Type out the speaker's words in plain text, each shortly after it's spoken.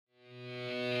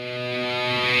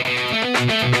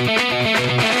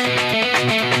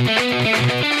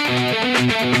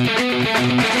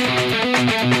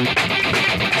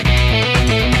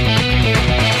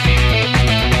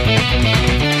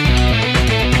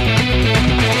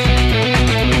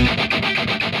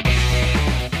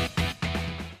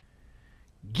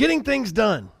Getting things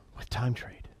done with Time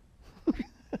Trade.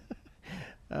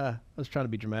 I was trying to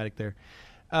be dramatic there.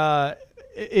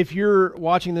 If you're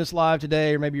watching this live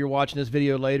today, or maybe you're watching this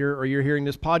video later, or you're hearing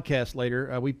this podcast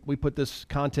later, we put this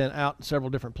content out in several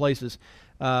different places.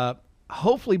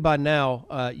 Hopefully by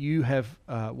now you have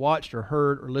watched or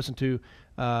heard or listened to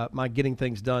my Getting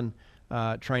Things Done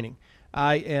training.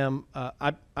 I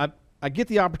get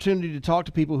the opportunity to talk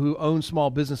to people who own small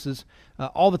businesses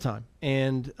all the time,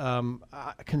 and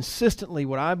consistently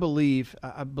what I believe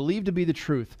to be the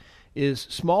truth is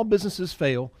small businesses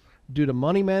fail due to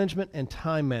money management and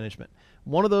time management.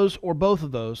 One of those or both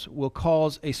of those will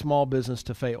cause a small business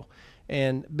to fail.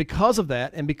 And because of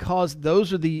that, and because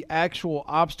those are the actual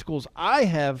obstacles I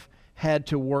have had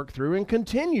to work through and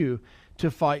continue to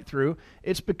fight through,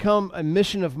 it's become a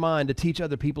mission of mine to teach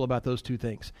other people about those two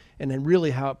things and then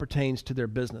really how it pertains to their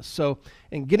business. So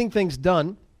in Getting Things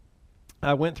Done,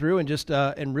 I went through and just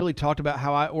and really talked about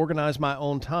how I organize my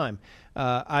own time.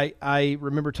 I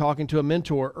remember talking to a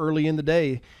mentor early in the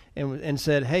day and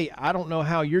said, hey, I don't know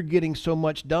how you're getting so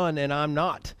much done and I'm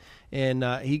not. And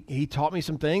he taught me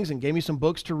some things and gave me some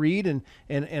books to read, and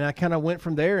I kind of went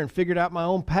from there and figured out my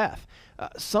own path.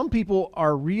 Some people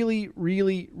are really,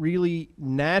 really, really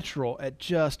natural at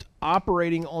just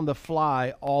operating on the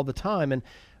fly all the time. And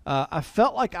I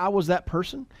felt like I was that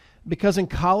person because in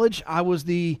college I was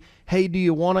the, hey, do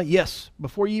you want to? Yes.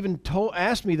 Before you even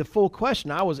asked me the full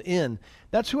question, I was in.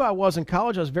 That's who I was in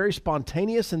college. I was very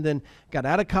spontaneous, and then got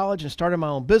out of college and started my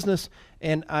own business.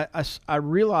 And I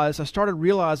started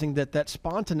realizing that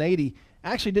spontaneity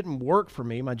actually didn't work for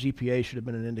me. My GPA should have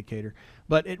been an indicator,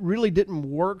 but it really didn't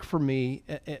work for me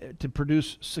to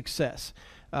produce success.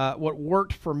 What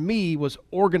worked for me was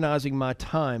organizing my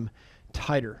time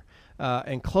tighter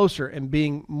and closer, and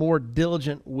being more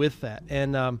diligent with that.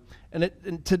 And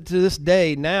to this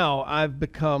day now, I've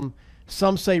become,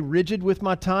 some say rigid with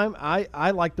my time.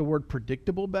 I like the word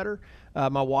predictable better.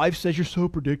 My wife says, you're so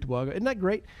predictable. I go, isn't that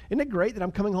great? Isn't it great that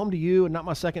I'm coming home to you and not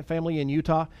my second family in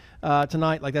Utah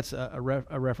tonight? Like that's a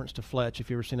reference to Fletch, if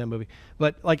you've ever seen that movie.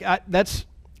 But like that's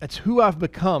who I've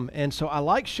become. And so I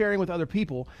like sharing with other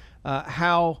people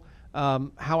how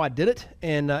I did it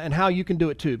and how you can do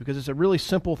it too, because it's a really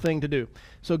simple thing to do.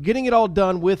 So getting it all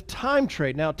done with Time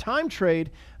Trade. Now Time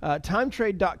Trade,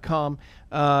 timetrade.com,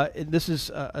 this is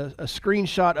a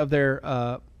screenshot of their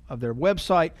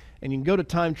website, and you can go to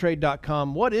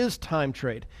timetrade.com. What is Time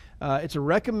Trade? It's a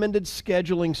recommended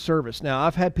scheduling service. Now,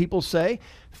 I've had people say,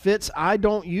 Fitz, I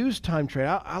don't use Time Trade.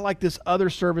 I like this other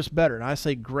service better. And I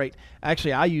say, great.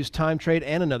 Actually, I use Time Trade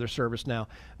and another service now.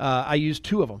 I use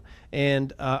two of them.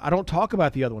 And I don't talk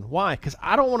about the other one. Why? Because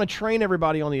I don't want to train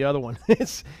everybody on the other one.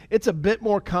 It's a bit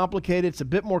more complicated. It's a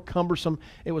bit more cumbersome.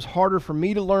 It was harder for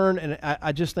me to learn, and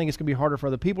I just think it's going to be harder for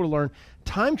other people to learn.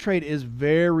 Time Trade is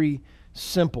very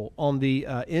simple on the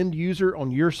end user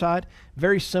on your side,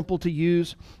 very simple to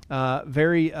use,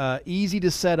 very easy to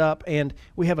set up, and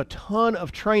we have a ton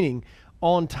of training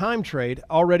on Time Trade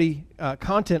already,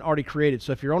 content already created.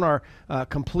 So if you're on our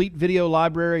complete video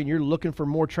library and you're looking for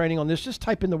more training on this, just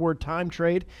type in the word Time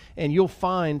Trade and you'll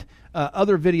find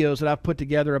other videos that I've put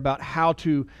together about how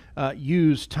to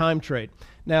use Time Trade.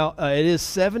 Now, it is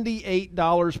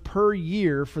 $78 per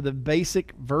year for the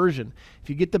basic version. If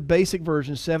you get the basic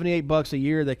version, $78 a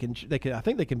year. I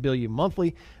think they can bill you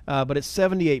monthly, but it's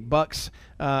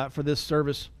 $78 for this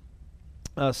service.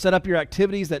 Set up your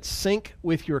activities that sync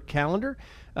with your calendar,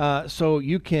 so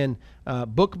you can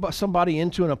book somebody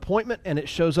into an appointment and it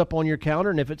shows up on your calendar.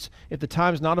 And if the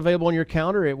time's not available on your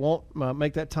calendar, it won't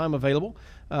make that time available.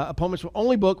 Appointments will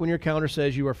only book when your calendar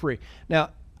says you are free.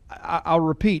 Now, I'll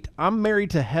repeat, I'm married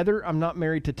to Heather. I'm not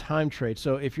married to Time Trade.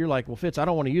 So if you're like, well, Fitz, I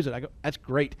don't want to use it. I go, that's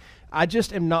great. I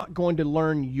just am not going to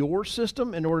learn your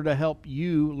system in order to help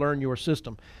you learn your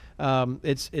system.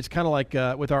 It's kind of like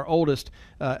with our oldest,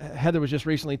 Heather was just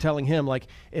recently telling him, like,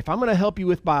 if I'm going to help you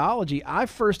with biology, I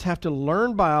first have to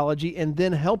learn biology and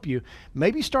then help you.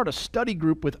 Maybe start a study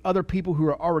group with other people who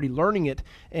are already learning it,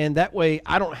 and that way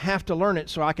I don't have to learn it,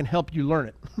 so I can help you learn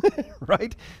it,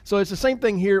 right? So it's the same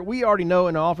thing here. We already know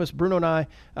in the office, Bruno and I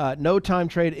know Time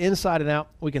Trade inside and out.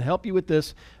 We can help you with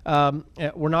this.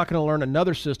 We're not going to learn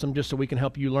another system just so we can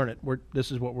help you learn it.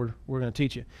 This is what we're going to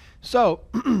teach you. So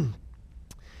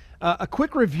a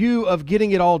quick review of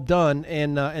getting it all done,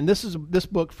 and this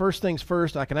book, First Things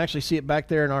First. I can actually see it back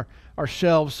there in our our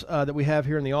shelves that we have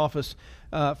here in the office.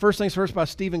 First Things First by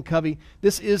Stephen Covey.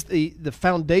 This is the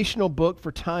foundational book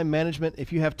for time management.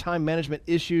 If you have time management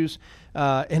issues,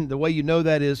 and the way you know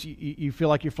that is you feel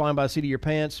like you're flying by the seat of your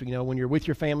pants. You know, when you're with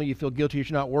your family, you feel guilty that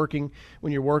you're not working.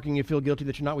 When you're working, you feel guilty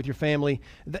that you're not with your family.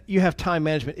 You have time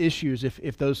management issues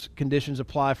if those conditions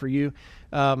apply for you.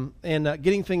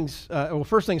 Getting things,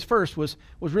 First Things First was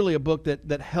really a book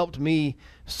that helped me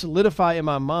solidify in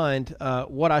my mind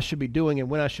what I should be doing and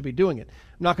when I should be doing it.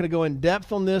 I'm not going to go in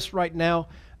depth on this right now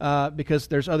because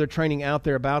there's other training out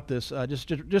there about this.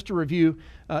 Just to review,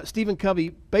 Stephen Covey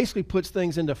basically puts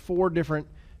things into four different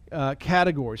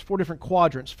categories, four different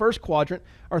quadrants. First quadrant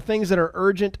are things that are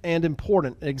urgent and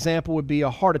important. An example would be a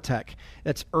heart attack.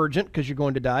 That's urgent because you're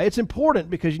going to die. It's important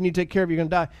because you need to take care of you're going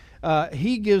to die.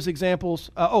 He gives examples.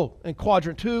 And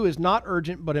quadrant 2 is not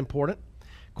urgent but important.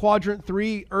 Quadrant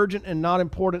 3, urgent and not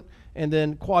important. And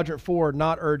then quadrant 4,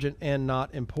 not urgent and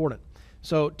not important.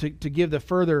 So to give the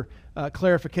further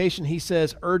clarification, he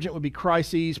says urgent would be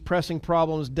crises, pressing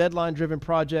problems, deadline-driven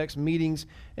projects, meetings,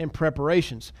 and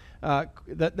preparations.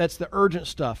 That's the urgent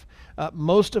stuff.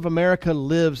 Most of America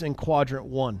lives in quadrant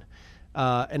 1.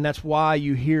 And that's why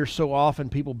you hear so often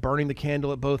people burning the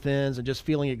candle at both ends and just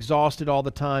feeling exhausted all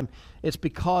the time. It's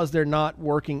because they're not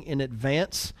working in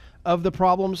advance of the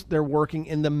problems. They're working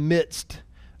in the midst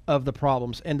of the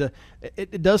problems. And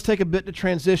it does take a bit to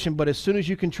transition, but as soon as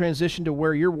you can transition to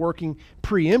where you're working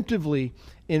preemptively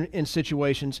in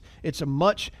situations, it's a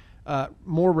much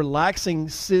more relaxing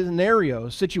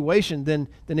situation than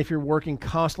if you're working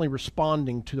constantly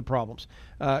responding to the problems.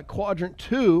 Quadrant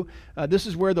 2, this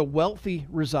is where the wealthy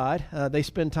reside. They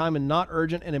spend time in not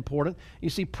urgent and important. You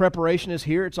see preparation is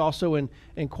here. It's also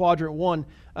in quadrant 1.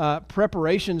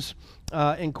 Preparations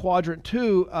in quadrant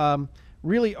 2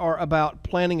 really are about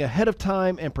planning ahead of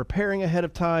time and preparing ahead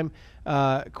of time.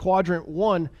 Quadrant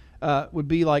 1 would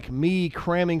be like me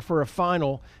cramming for a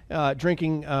final,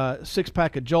 drinking a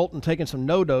 6-pack of Jolt and taking some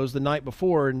NoDoz the night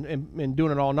before and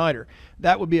doing an all-nighter.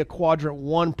 That would be a quadrant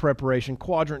 1 preparation.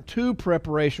 Quadrant 2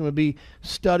 preparation would be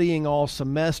studying all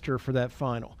semester for that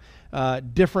final.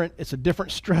 It's a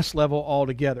different stress level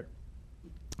altogether.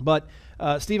 But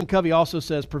Stephen Covey also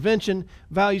says prevention,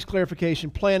 values clarification,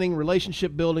 planning,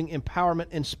 relationship building, empowerment,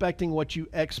 inspecting what you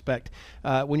expect.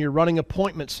 When you're running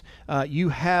appointments, you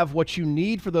have what you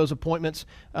need for those appointments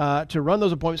to run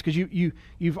those appointments because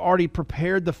you've already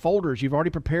prepared the folders. You've already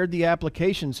prepared the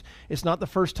applications. It's not the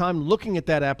first time looking at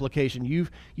that application.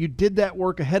 You did that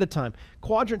work ahead of time.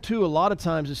 Quadrant 2 a lot of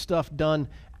times is stuff done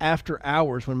after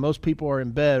hours when most people are in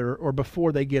bed or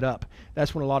before they get up.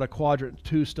 That's when a lot of quadrant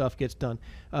 2 stuff gets done.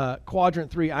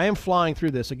 Quadrant 3, I am flying through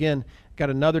this. Again,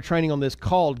 got another training on this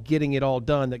called Getting It All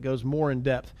Done that goes more in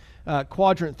depth.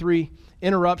 Quadrant 3,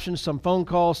 interruptions, some phone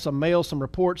calls, some mail, some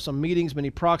reports, some meetings,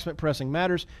 many proximate pressing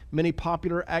matters, many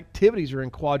popular activities are in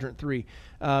quadrant 3.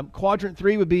 Quadrant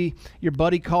 3 would be your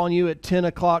buddy calling you at 10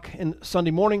 o'clock in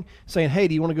Sunday morning saying, hey,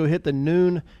 do you want to go hit the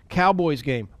noon Cowboys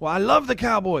game? Well, I love the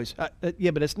Cowboys.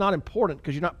 Yeah, but it's not important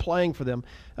because you're not playing for them.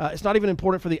 It's not even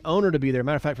important for the owner to be there.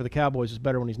 Matter of fact, for the Cowboys, it's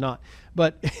better when he's not.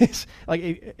 But it's like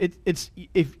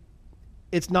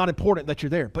it's not important that you're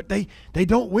there. But they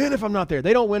don't win if I'm not there.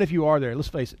 They don't win if you are there. Let's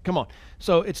face it. Come on.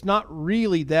 So it's not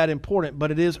really that important, but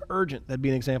it is urgent. That'd be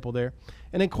an example there.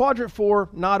 And in quadrant 4,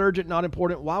 not urgent, not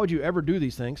important. Why would you ever do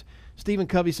these things? Stephen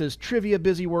Covey says trivia,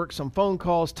 busy work, some phone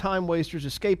calls, time wasters,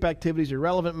 escape activities,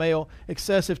 irrelevant mail,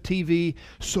 excessive TV,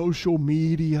 social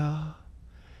media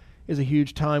is a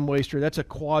huge time waster. That's a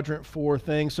quadrant 4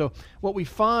 thing. So what we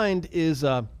find is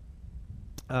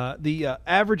the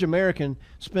average American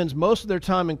spends most of their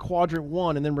time in quadrant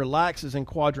 1 and then relaxes in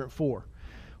quadrant 4.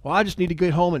 Well, I just need to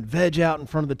get home and veg out in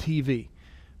front of the TV.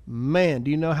 Man,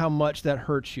 do you know how much that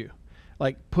hurts you?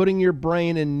 Like putting your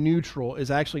brain in neutral is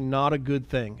actually not a good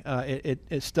thing.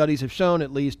 Studies have shown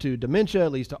it leads to dementia, it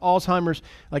leads to Alzheimer's.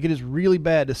 Like it is really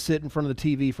bad to sit in front of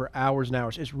the TV for hours and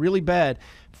hours. It's really bad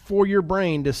for your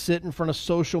brain to sit in front of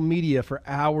social media for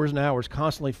hours and hours,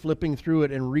 constantly flipping through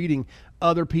it and reading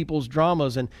other people's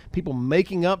dramas and people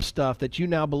making up stuff that you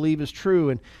now believe is true.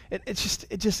 And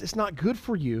it's not good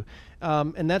for you.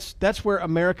 And that's where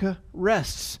America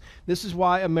rests. This is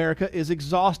why America is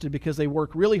exhausted, because they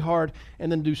work really hard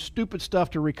and then do stupid stuff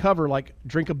to recover, like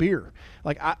drink a beer.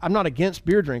 Like I'm not against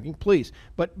beer drinking, please,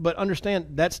 but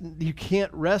understand you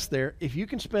can't rest there. If you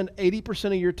can spend 80%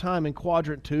 of your time in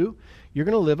quadrant 2, you're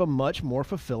going to live a much more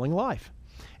fulfilling life.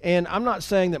 And I'm not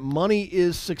saying that money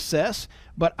is success,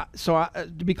 but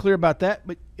to be clear about that,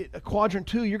 but quadrant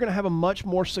 2, you're going to have a much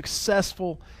more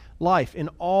successful life in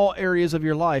all areas of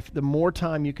your life the more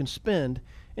time you can spend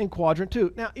in quadrant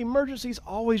 2. Now, emergencies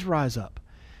always rise up.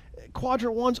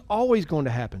 quadrant 1's always going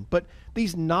to happen. But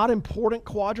these not important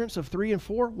quadrants of 3 and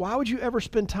 4, why would you ever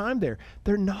spend time there?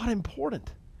 They're not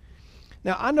important.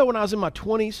 Now, I know when I was in my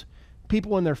 20s,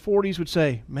 people in their 40s would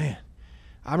say, man,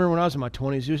 I remember when I was in my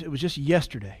 20s, it was just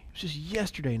yesterday. It was just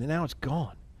yesterday, and now it's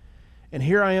gone. And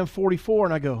here I am, 44,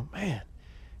 and I go, man,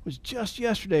 it was just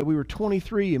yesterday. We were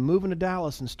 23 and moving to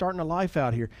Dallas and starting a life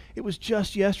out here. It was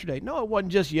just yesterday. No, it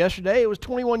wasn't just yesterday. It was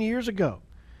 21 years ago.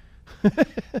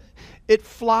 It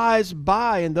flies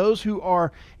by, and those who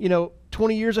are,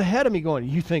 20 years ahead of me going,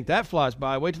 you think that flies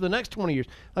by, wait till the next 20 years.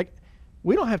 Like,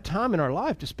 we don't have time in our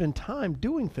life to spend time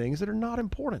doing things that are not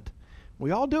important.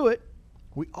 We all do it.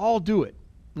 We all do it.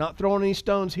 Not throwing any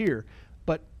stones here,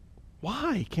 but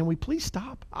why? Can we please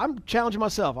stop? I'm challenging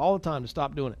myself all the time to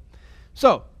stop doing it.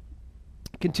 So,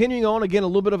 continuing on, again, a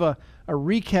little bit of a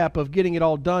recap of getting it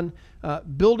all done.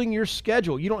 Building your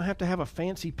schedule. You don't have to have a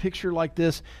fancy picture like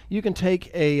this. You can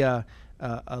take a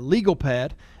legal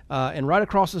pad and right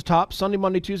across the top, Sunday,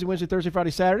 Monday, Tuesday, Wednesday, Thursday,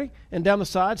 Friday, Saturday, and down the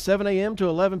side, 7 a.m. to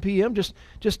 11 p.m., just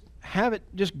have it,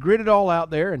 just grid it all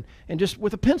out there, and just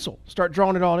with a pencil, start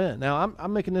drawing it all in. Now,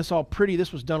 I'm making this all pretty.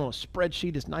 This was done on a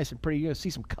spreadsheet. It's nice and pretty. You're going to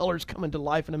see some colors coming to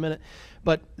life in a minute.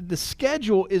 But the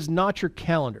schedule is not your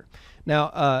calendar.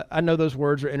 Now, I know those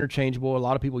words are interchangeable. A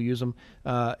lot of people use them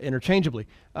interchangeably.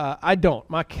 I don't.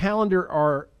 My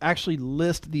calendar actually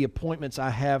list the appointments I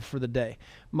have for the day.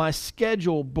 My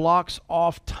schedule blocks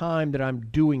off time that I'm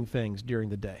doing things during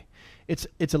the day.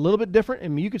 It's a little bit different. I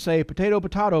mean, you could say potato,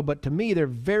 but to me, they're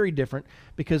very different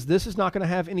because this is not going to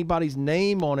have anybody's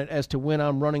name on it as to when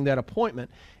I'm running that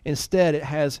appointment. Instead, it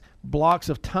has blocks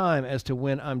of time as to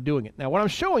when I'm doing it. Now, what I'm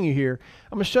showing you here,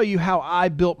 I'm going to show you how I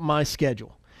built my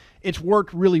schedule. It's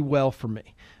worked really well for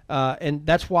me, and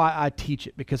that's why I teach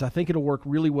it, because I think it'll work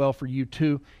really well for you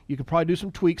too. You can probably do some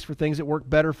tweaks for things that work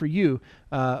better for you,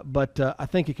 but I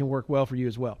think it can work well for you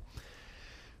as well.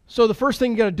 So the first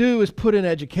thing you got to do is put in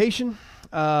education.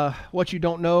 What you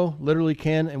don't know literally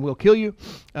can and will kill you,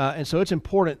 and so it's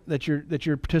important that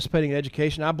you're participating in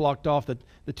education. I blocked off the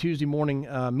Tuesday morning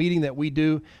meeting that we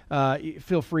do.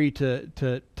 Feel free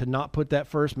to not put that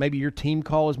first. Maybe your team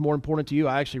call is more important to you.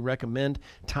 I actually recommend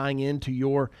tying into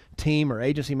your team or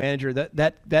agency manager.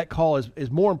 That call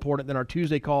is more important than our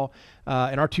Tuesday call,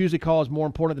 and our Tuesday call is more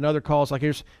important than other calls. Like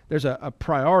there's a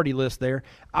priority list there.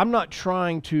 I'm not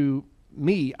trying to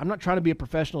be a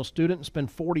professional student and spend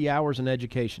 40 hours in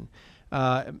education.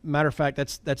 Matter of fact,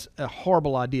 that's a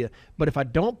horrible idea. But if I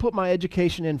don't put my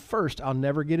education in first, I'll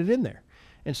never get it in there.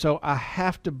 And so I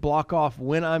have to block off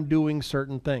when I'm doing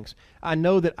certain things. I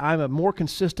know that I'm a more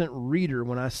consistent reader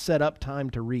when I set up time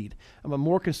to read. I'm a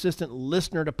more consistent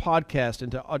listener to podcasts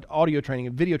and to audio training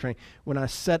and video training when I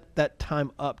set that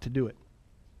time up to do it.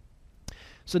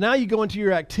 So now you go into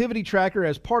your activity tracker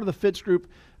as part of the FITS group.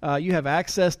 You have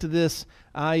access to this.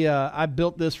 I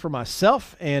built this for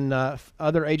myself, and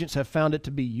other agents have found it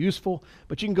to be useful.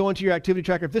 But you can go into your activity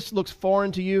tracker. If this looks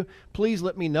foreign to you, please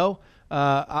let me know.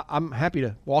 I'm happy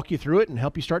to walk you through it and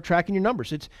help you start tracking your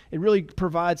numbers. It really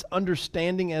provides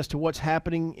understanding as to what's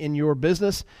happening in your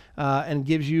business and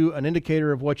gives you an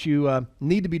indicator of what you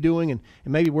need to be doing and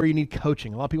maybe where you need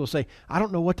coaching. A lot of people say, I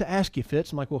don't know what to ask you,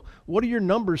 Fitz. I'm like, well, what do your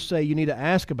numbers say you need to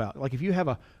ask about? Like if you have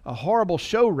a horrible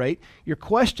show rate, your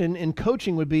question in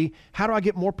coaching would be, how do I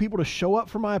get more people to show up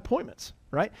for my appointments,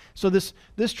 right? So this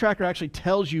tracker actually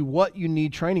tells you what you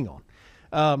need training on.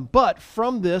 But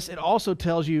from this, it also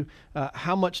tells you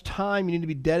how much time you need to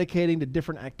be dedicating to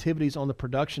different activities on the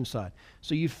production side.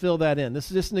 So you fill that in. This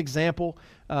is just an example.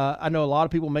 I know a lot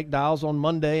of people make dials on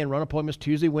Monday and run appointments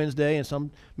Tuesday, Wednesday, and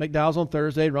some make dials on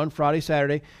Thursday, run Friday,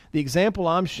 Saturday. The example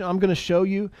I'm going to show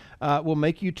you will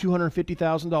make you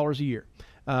 $250,000 a year.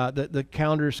 The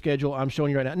calendar schedule I'm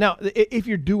showing you right now. Now, if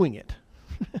you're doing it,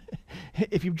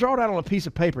 if you draw it out on a piece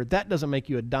of paper, that doesn't make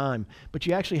you a dime, but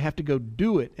you actually have to go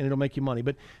do it, and it'll make you money.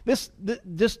 But this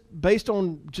just based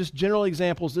on just general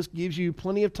examples, this gives you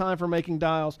plenty of time for making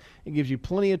dials. It gives you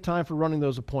plenty of time for running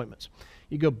those appointments.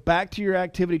 You go back to your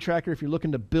activity tracker if you're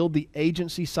looking to build the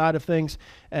agency side of things,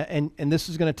 and this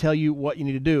is going to tell you what you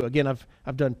need to do. Again,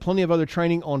 I've done plenty of other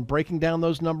training on breaking down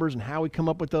those numbers and how we come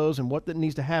up with those and what that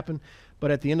needs to happen.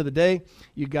 But at the end of the day,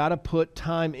 you got to put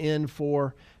time in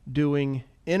for doing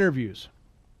interviews.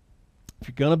 If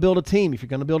you're going to build a team, if you're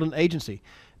going to build an agency.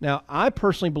 Now, I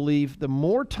personally believe the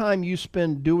more time you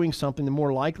spend doing something, the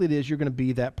more likely it is you're going to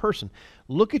be that person.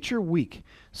 Look at your week,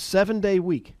 7-day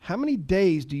week. How many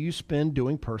days do you spend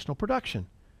doing personal production?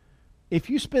 If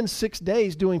you spend 6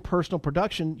 days doing personal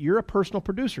production, you're a personal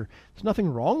producer. There's nothing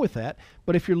wrong with that.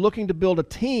 But if you're looking to build a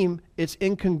team, it's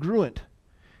incongruent.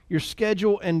 Your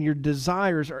schedule and your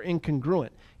desires are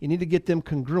incongruent. You need to get them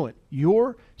congruent.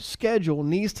 Your schedule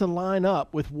needs to line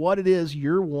up with what it is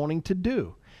you're wanting to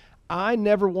do. I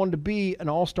never wanted to be an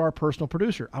all-star personal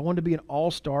producer. I wanted to be an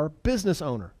all-star business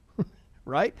owner,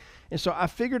 right? And so I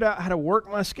figured out how to work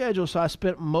my schedule, so I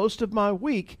spent most of my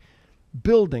week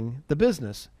building the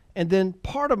business, and then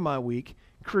part of my week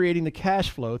creating the cash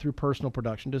flow through personal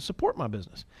production to support my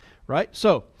business, right?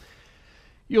 So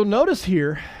you'll notice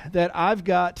here that I've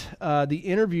got the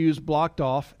interviews blocked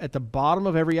off at the bottom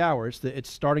of every hour. It's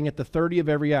starting at the 30 of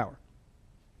every hour.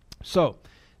 So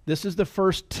this is the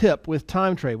first tip with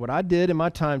TimeTrade. What I did in my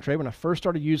TimeTrade when I first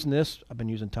started using this, I've been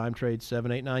using TimeTrade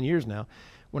 7, 8, 9 years now.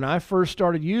 When I first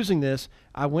started using this,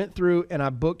 I went through and I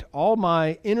booked all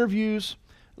my interviews,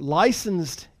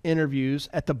 licensed interviews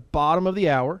at the bottom of the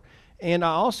hour. And I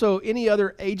also, any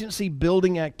other agency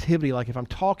building activity, like if I'm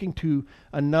talking to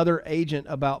another agent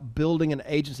about building an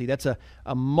agency, that's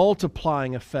a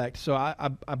multiplying effect. So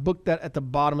I booked that at the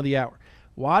bottom of the hour.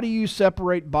 Why do you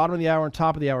separate bottom of the hour and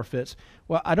top of the hour, Fitz?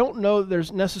 Well, I don't know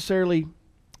there's necessarily,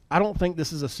 I don't think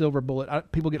this is a silver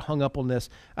bullet. People get hung up on this.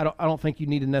 I don't think you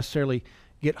need to necessarily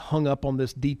get hung up on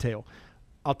this detail.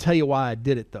 I'll tell you why I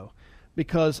did it though.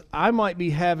 Because I might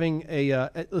be having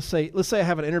let's say I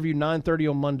have an interview 9:30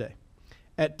 on Monday.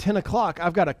 At 10 o'clock,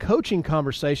 I've got a coaching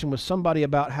conversation with somebody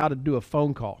about how to do a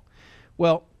phone call.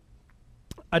 Well,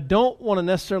 I don't want to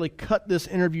necessarily cut this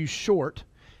interview short,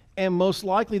 and most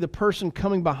likely the person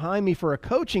coming behind me for a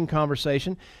coaching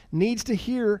conversation needs to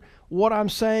hear what I'm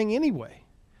saying anyway.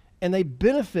 And they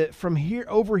benefit from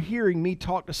overhearing me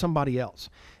talk to somebody else.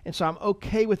 And so I'm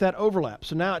okay with that overlap.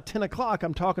 So now at 10 o'clock,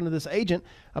 I'm talking to this agent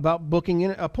about booking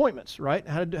appointments, right?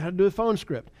 How to do a phone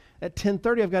script. At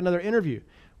 10:30, I've got another interview.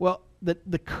 Well,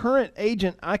 the current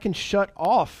agent, I can shut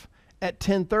off at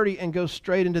 10:30 and go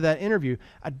straight into that interview.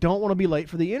 I don't want to be late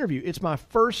for the interview. It's my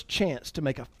first chance to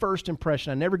make a first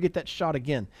impression. I never get that shot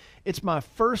again. It's my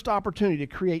first opportunity to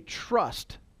create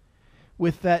trust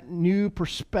with that new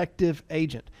prospective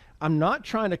agent. I'm not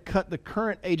trying to cut the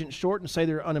current agent short and say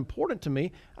they're unimportant to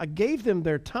me. I gave them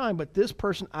their time, but this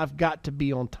person, I've got to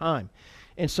be on time.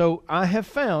 And so I have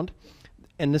found,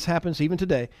 and this happens even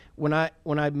today, when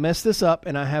I mess this up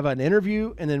and I have an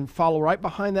interview and then follow right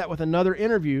behind that with another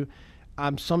interview,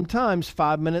 I'm sometimes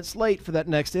 5 minutes late for that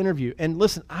next interview. And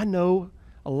listen, I know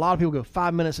a lot of people go,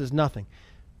 5 minutes is nothing.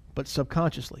 But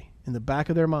subconsciously, in the back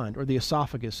of their mind, or the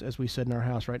esophagus, as we said in our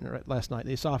house right last night,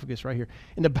 the esophagus right here,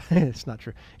 it's not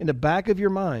true. In the back of your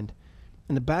mind,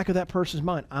 in the back of that person's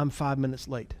mind, I'm 5 minutes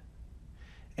late.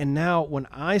 And now when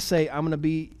I say I'm going to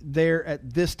be there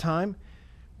at this time,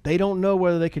 they don't know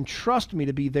whether they can trust me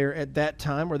to be there at that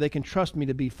time or they can trust me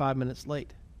to be 5 minutes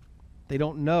late. They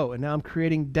don't know. And now I'm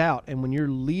creating doubt. And when you're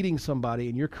leading somebody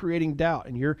and you're creating doubt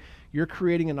and you're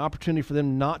creating an opportunity for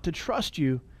them not to trust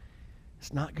you,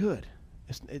 it's not good.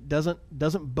 It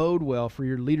doesn't bode well for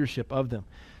your leadership of them.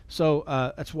 So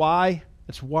that's why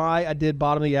I did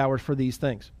bottom of the hours for these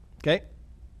things. Okay.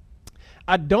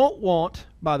 I don't want,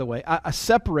 by the way, I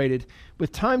separated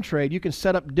with TimeTrade. You can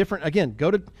set up different. Again,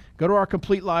 go to our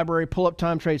complete library, pull up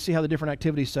TimeTrade, see how the different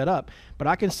activities set up. But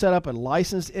I can set up a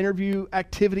licensed interview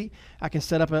activity. I can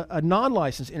set up a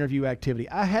non-licensed interview activity.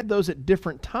 I had those at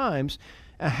different times.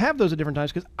 I have those at different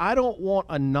times because I don't want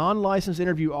a non-licensed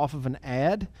interview off of an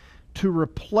ad to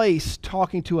replace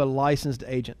talking to a licensed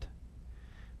agent.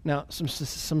 Now,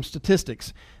 some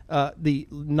statistics. The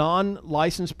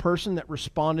non-licensed person that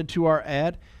responded to our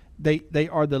ad, they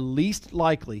are the least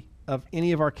likely of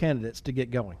any of our candidates to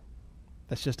get going.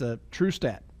 That's just a true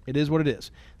stat. It is what it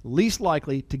is. Least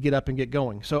likely to get up and get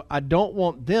going. So I don't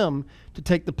want them to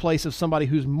take the place of somebody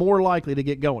who's more likely to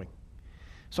get going.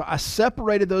 So I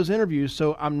separated those interviews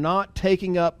so I'm not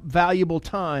taking up valuable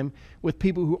time with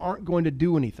people who aren't going to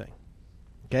do anything.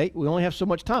 Okay? We only have so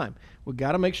much time. We've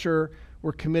got to make sure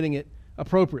we're committing it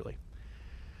appropriately.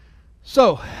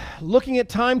 So, looking at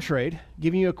TimeTrade,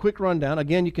 giving you a quick rundown.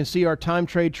 Again, you can see our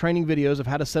TimeTrade training videos of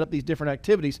how to set up these different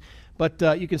activities. But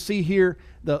you can see here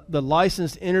the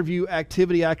licensed interview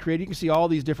activity I created. You can see all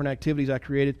these different activities I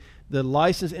created. The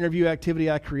licensed interview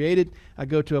activity I created, I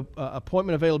go to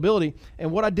appointment availability.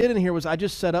 And what I did in here was I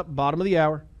just set up bottom of the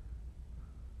hour.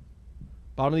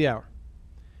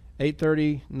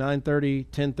 8:30, 9:30,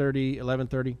 10:30,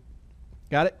 11:30.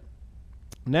 Got it?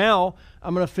 Now,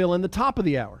 I'm going to fill in the top of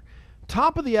the hour.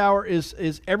 Top of the hour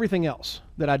is everything else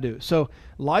that I do. So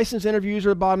licensed interviews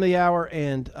are at the bottom of the hour,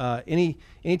 and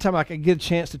anytime I can get a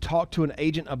chance to talk to an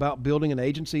agent about building an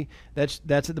agency, that's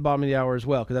at the bottom of the hour as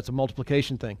well, because that's a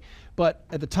multiplication thing. But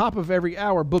at the top of every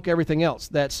hour, book everything else.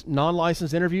 That's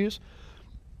non-licensed interviews,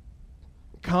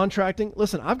 Contracting.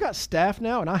 Listen, I've got staff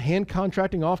now, and I hand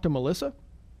contracting off to Melissa,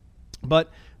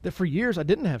 but for years I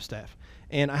didn't have staff,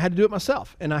 and I had to do it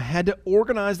myself, and I had to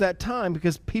organize that time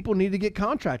because people need to get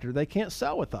contracted. They can't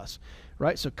sell with us,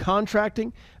 right? So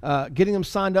contracting, getting them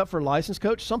signed up for a license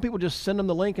coach. Some people just send them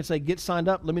the link and say, get signed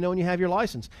up. Let me know when you have your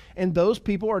license. And those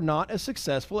people are not as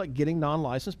successful at getting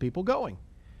non-licensed people going.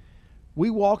 We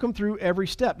walk them through every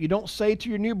step. You don't say to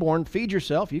your newborn, feed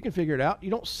yourself. You can figure it out. You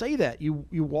don't say that. You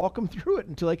walk them through it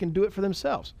until they can do it for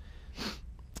themselves.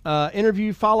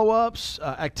 Interview follow-ups,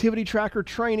 activity tracker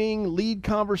training, lead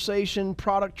conversation,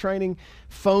 product training,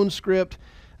 phone script,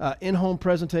 in-home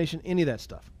presentation, any of that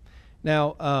stuff.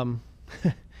 Now,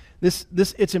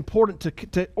 it's important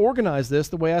to organize this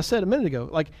the way I said a minute ago.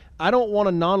 Like, I don't want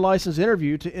a non-licensed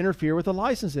interview to interfere with a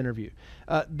licensed interview.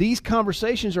 These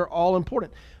conversations are all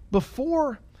important.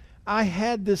 Before I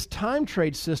had this time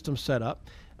trade system set up,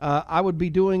 I would be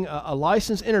doing a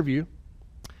licensed interview,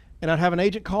 and I'd have an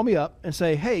agent call me up and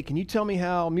say, hey, can you tell me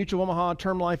how Mutual Omaha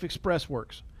Term Life Express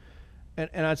works?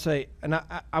 And I'd say, and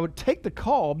I would take the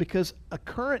call because a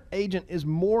current agent is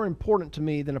more important to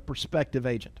me than a prospective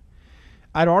agent.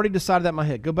 I'd already decided that in my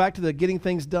head. Go back to the getting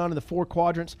things done in the 4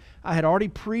 quadrants. I've already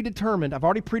predetermined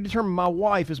my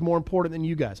wife is more important than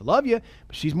you guys. I love you,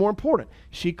 but she's more important.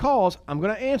 She calls, I'm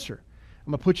going to answer.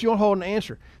 I'm going to put you on hold and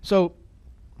answer. So,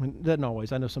 it doesn't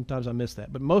always. I know sometimes I miss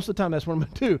that, but most of the time that's what I'm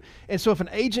going to do. And so if an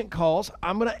agent calls,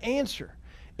 I'm going to answer.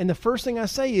 And the first thing I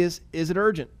say is it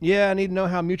urgent? Yeah, I need to know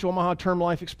how Mutual Omaha Term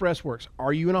Life Express works.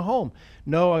 Are you in a home?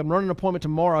 No, I'm running an appointment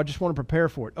tomorrow. I just want to prepare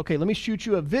for it. Okay, let me shoot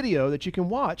you a video that you can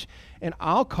watch, and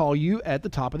I'll call you at the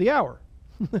top of the hour.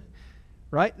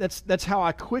 Right? That's how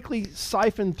I quickly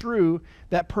siphon through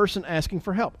that person asking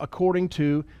for help, according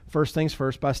to First Things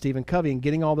First by Stephen Covey, and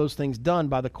getting all those things done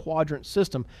by the quadrant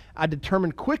system. I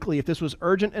determined quickly if this was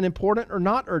urgent and important or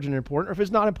not urgent and important, or if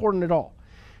it's not important at all.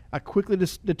 I quickly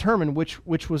determined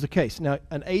which was the case. Now,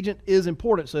 an agent is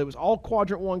important, so it was all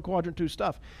quadrant 1, quadrant 2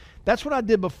 stuff. That's what I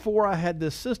did before I had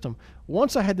this system.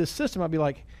 Once I had this system, I'd be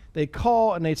like, they'd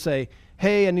call and they'd say,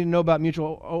 hey, I need to know about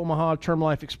Mutual Omaha Term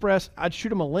Life Express. I'd shoot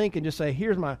them a link and just say,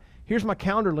 here's my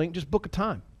calendar link. Just book a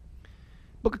time.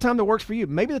 Book a time that works for you.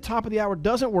 Maybe the top of the hour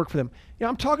doesn't work for them. You know,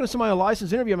 I'm talking to somebody on a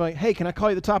licensed interview. I'm like, hey, can I call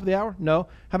you at the top of the hour? No.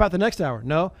 How about the next hour?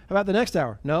 No. How about the next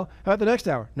hour? No. How about the next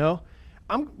hour? No.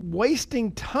 I'm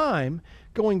wasting time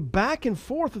going back and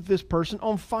forth with this person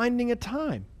on finding a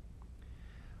time.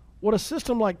 What a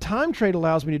system like Time Trade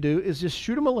allows me to do is just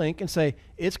shoot them a link and say,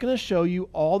 it's going to show you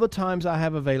all the times I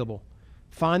have available.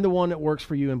 Find the one that works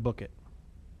for you and book it.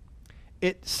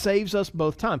 It saves us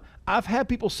both time. I've had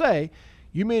people say,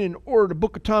 you mean in order to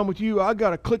book a time with you, I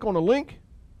got to click on a link?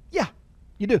 Yeah,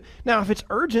 you do. Now, if it's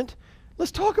urgent,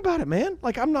 let's talk about it, man.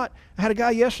 Like I had a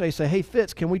guy yesterday say, hey,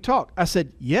 Fitz, can we talk? I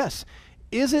said, yes.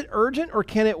 Is it urgent or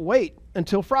can it wait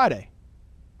until Friday?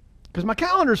 Because my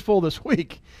calendar's full this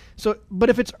week. So, but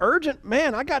if it's urgent,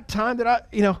 man, I got time that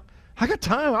I got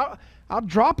time. I'll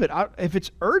drop it. If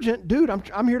it's urgent, dude,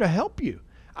 I'm here to help you.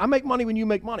 I make money when you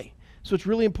make money. So it's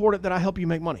really important that I help you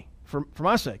make money for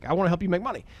my sake. I want to help you make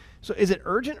money. So is it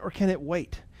urgent or can it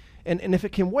wait? And if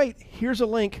it can wait, here's a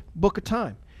link, book a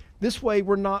time. This way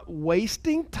we're not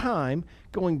wasting time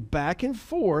going back and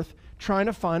forth trying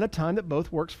to find a time that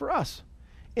both works for us.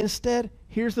 Instead,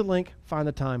 here's the link, find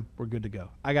the time, we're good to go.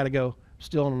 I got to go,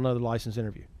 still on another license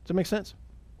interview. Does that make sense?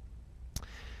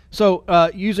 So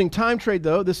using Time Trade,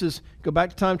 though, go back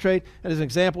to Time Trade. As an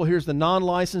example, here's the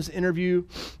non-licensed interview.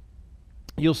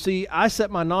 You'll see I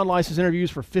set my non-licensed interviews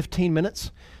for 15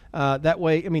 minutes. That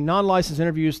way, non-licensed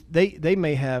interviews, they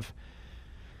may have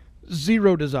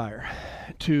zero desire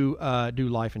to do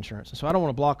life insurance. And so I don't want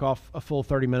to block off a full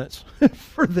 30 minutes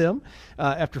for them.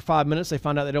 After 5 minutes, they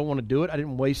find out they don't want to do it. I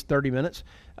didn't waste 30 minutes.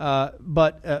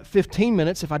 But 15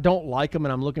 minutes, if I don't like them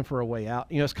and I'm looking for a way out,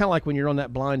 it's kind of like when you're on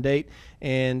that blind date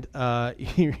and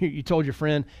you told your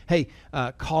friend, hey,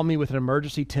 call me with an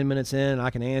emergency 10 minutes in and I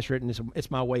can answer it and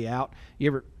it's my way out.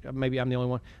 Maybe I'm the only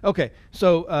one. Okay,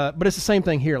 so, but it's the same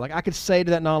thing here. Like I could say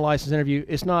to that non-licensed interview,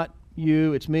 it's not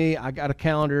you, it's me, I got a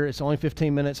calendar, it's only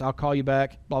 15 minutes, I'll call you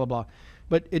back, blah, blah, blah.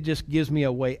 But it just gives me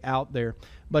a way out there.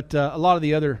 But a lot of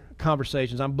the other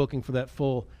conversations, I'm booking for that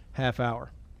full half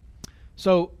hour.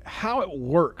 So how it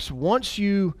works, once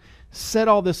you set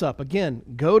all this up, again,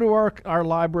 go to our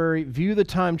library, view the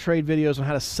Time Trade videos on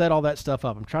how to set all that stuff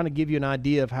up. I'm trying to give you an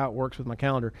idea of how it works with my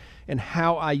calendar and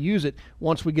how I use it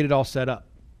once we get it all set up.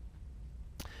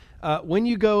 When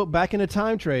you go back into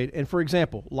Time Trade, and for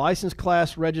example, license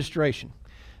class registration,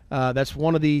 That's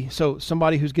one of the, so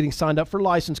somebody who's getting signed up for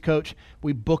License Coach,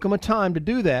 we book them a time to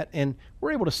do that, and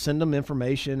we're able to send them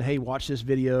information. Hey, watch this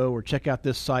video or check out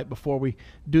this site before we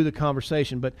do the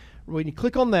conversation. But when you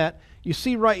click on that, you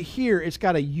see right here, it's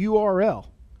got a URL.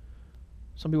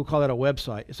 Some people call that a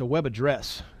website. It's a web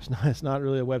address. It's not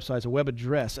really a website. It's a web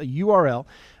address, a URL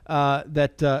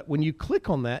that when you click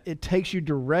on that, it takes you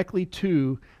directly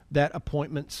to that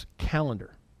appointment's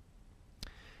calendar.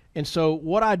 And so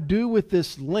what I do with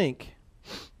this link,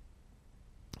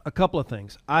 a couple of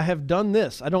things. I have done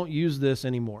this. I don't use this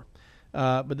anymore.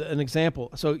 But an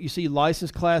example, so you see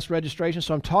license class registration.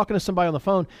 So I'm talking to somebody on the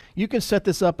phone. You can set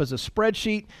this up as a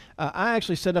spreadsheet. I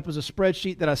actually set up as a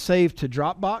spreadsheet that I saved to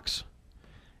Dropbox.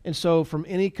 And so from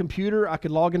any computer, I could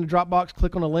log into Dropbox,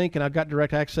 click on a link, and I've got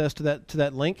direct access to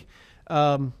that link.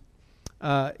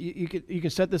 You can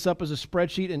set this up as a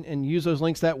spreadsheet and use those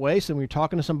links that way. So when you're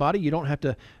talking to somebody, you don't have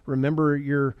to remember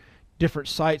your different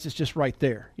sites. It's just right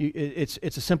there.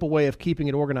 It's a simple way of keeping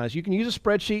it organized. You can use a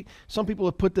spreadsheet. Some people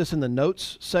have put this in the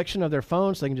notes section of their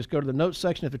phone, so they can just go to the notes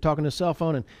section if they're talking to a cell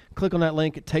phone and click on that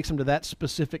link. It takes them to that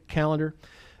specific calendar.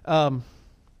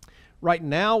 Right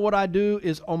now, what I do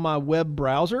is on my web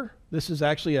browser. This is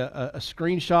actually a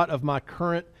screenshot of my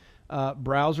current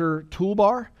browser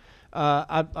toolbar.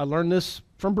 I learned this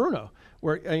from Bruno,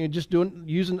 where you're just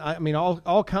using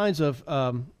all kinds of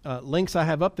links I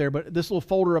have up there, but this little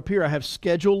folder up here, I have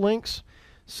schedule links,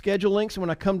 and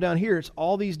when I come down here, it's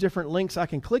all these different links I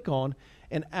can click on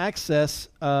and access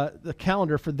the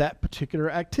calendar for that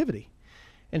particular activity.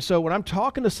 And so when I'm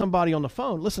talking to somebody on the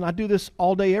phone, listen, I do this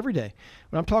all day, every day.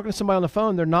 When I'm talking to somebody on the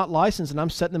phone, they're not licensed, and I'm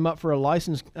setting them up for a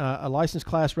license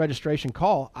class registration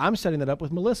call. I'm setting that up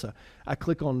with Melissa. I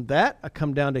click on that. I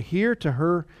come down to here to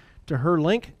her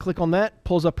link. Click on that.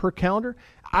 Pulls up her calendar.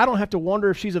 I don't have to wonder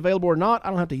if she's available or not. I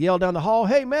don't have to yell down the hall,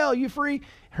 "Hey, Mel, you free?"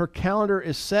 Her calendar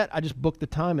is set. I just book the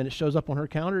time, and it shows up on her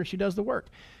calendar, and she does the work.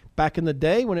 Back in the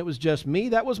day when it was just me,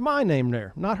 that was my name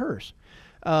there, not hers.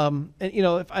 And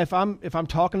if I'm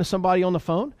talking to somebody on the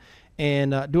phone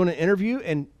and doing an interview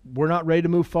and we're not ready to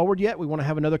move forward yet, we want to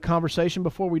have another conversation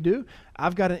before we do,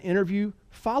 I've got an interview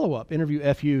follow-up, interview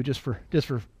FU, just for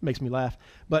makes me laugh,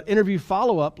 but interview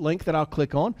follow-up link that I'll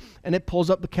click on, and it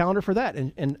pulls up the calendar for that,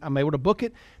 and I'm able to book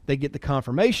it. They get the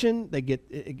confirmation.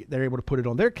 They're able to put it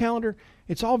on their calendar.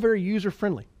 It's all very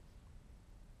user-friendly.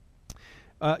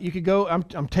 You could go,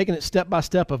 I'm taking it step by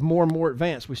step of more and more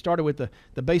advanced. We started with the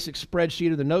basic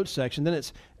spreadsheet or the notes section. Then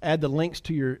it's add the links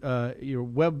to your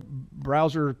web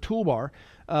browser toolbar.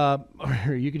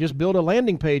 Or you could just build a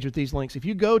landing page with these links. If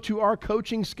you go to our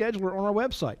coaching scheduler on our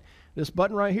website, this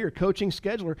button right here, coaching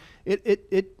scheduler,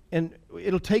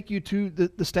 it'll take you to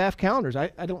the staff calendars.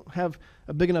 I don't have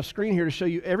a big enough screen here to show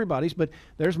you everybody's, but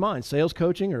there's mine, sales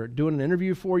coaching or doing an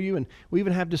interview for you, and we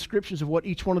even have descriptions of what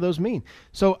each one of those mean.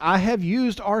 So I have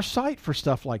used our site for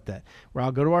stuff like that, where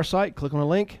I'll go to our site, click on a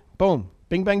link, boom,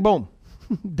 bing, bang, boom,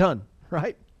 done,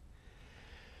 right?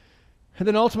 And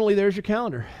then ultimately there's your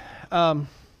calendar.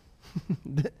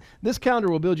 This calendar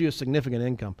will build you a significant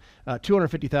income.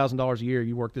 $250,000 a year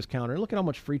you work this calendar. And look at how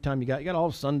much free time you got. You got all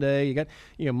of Sunday. You got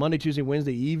Monday, Tuesday,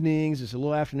 Wednesday evenings. It's a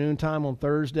little afternoon time on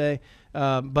Thursday.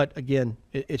 But again,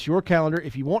 it's your calendar.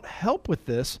 If you want help with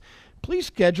this, please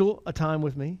schedule a time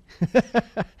with me.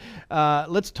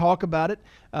 Let's talk about it.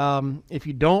 If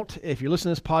you're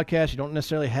listening to this podcast, you don't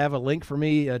necessarily have a link for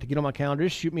me to get on my calendar,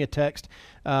 just shoot me a text,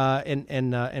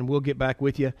 and we'll get back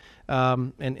with you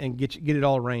and get it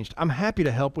all arranged. I'm happy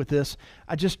to help with this.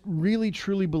 I just really,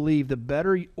 truly believe the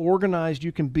better organized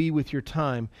you can be with your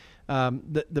time,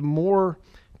 the more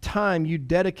time you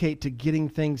dedicate to getting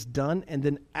things done and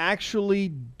then actually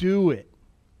do it.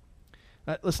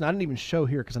 Listen, I didn't even show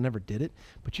here because I never did it,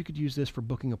 but you could use this for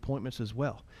booking appointments as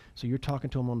well. So you're talking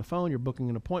to them on the phone, you're booking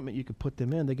an appointment, you could put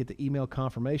them in, they get the email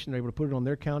confirmation, they're able to put it on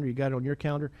their calendar, you got it on your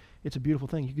calendar. It's a beautiful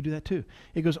thing. You could do that too.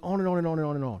 It goes on and on and on and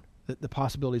on and on, the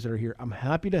possibilities that are here. I'm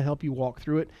happy to help you walk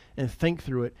through it and think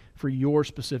through it for your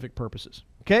specific purposes.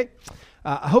 Okay?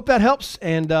 I hope that helps,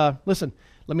 and listen,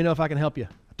 let me know if I can help you.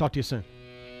 I'll talk to you soon.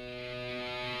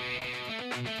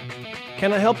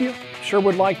 Can I help you? Sure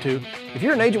would like to. If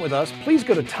you're an agent with us, please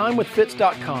go to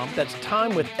timewithfitz.com. That's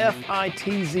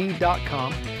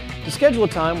timewithfitz.com to schedule a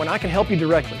time when I can help you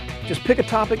directly. Just pick a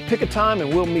topic, pick a time,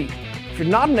 and we'll meet. If you're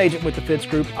not an agent with the Fitz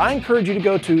Group, I encourage you to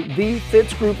go to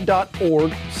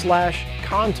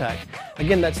thefitzgroup.org/contact.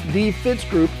 Again, that's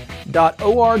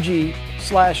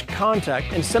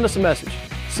thefitzgroup.org/contact and send us a message.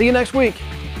 See you next week.